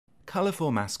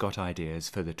colourful mascot ideas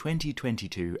for the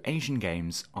 2022 Asian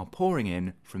Games are pouring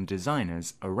in from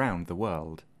designers around the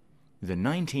world. The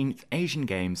 19th Asian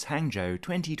Games Hangzhou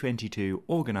 2022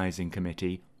 Organising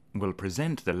Committee will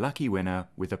present the lucky winner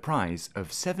with a prize of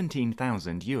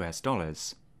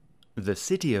 $17,000. The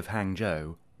city of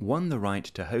Hangzhou won the right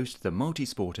to host the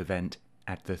multi-sport event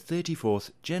at the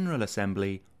 34th General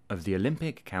Assembly of the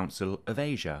Olympic Council of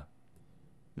Asia.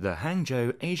 The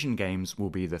Hangzhou Asian Games will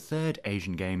be the third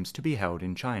Asian Games to be held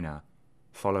in China,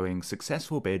 following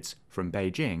successful bids from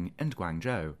Beijing and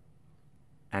Guangzhou.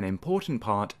 An important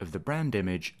part of the brand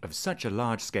image of such a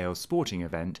large-scale sporting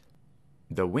event,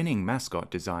 the winning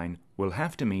mascot design will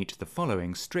have to meet the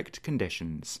following strict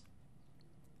conditions.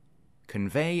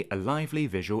 Convey a lively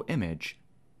visual image.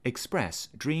 Express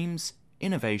dreams,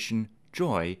 innovation,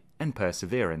 joy, and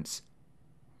perseverance.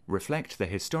 Reflect the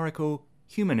historical,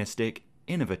 humanistic,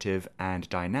 innovative, and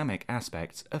dynamic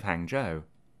aspects of Hangzhou.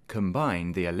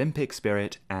 Combine the Olympic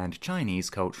spirit and Chinese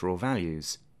cultural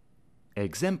values.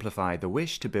 Exemplify the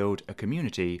wish to build a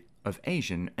community of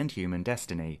Asian and human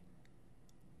destiny.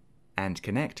 And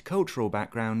connect cultural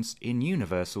backgrounds in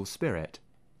universal spirit.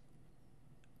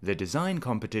 The design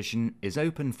competition is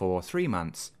open for 3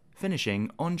 months,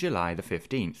 finishing on July the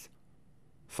 15th.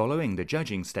 Following the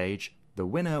judging stage, the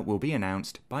winner will be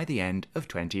announced by the end of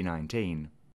 2019.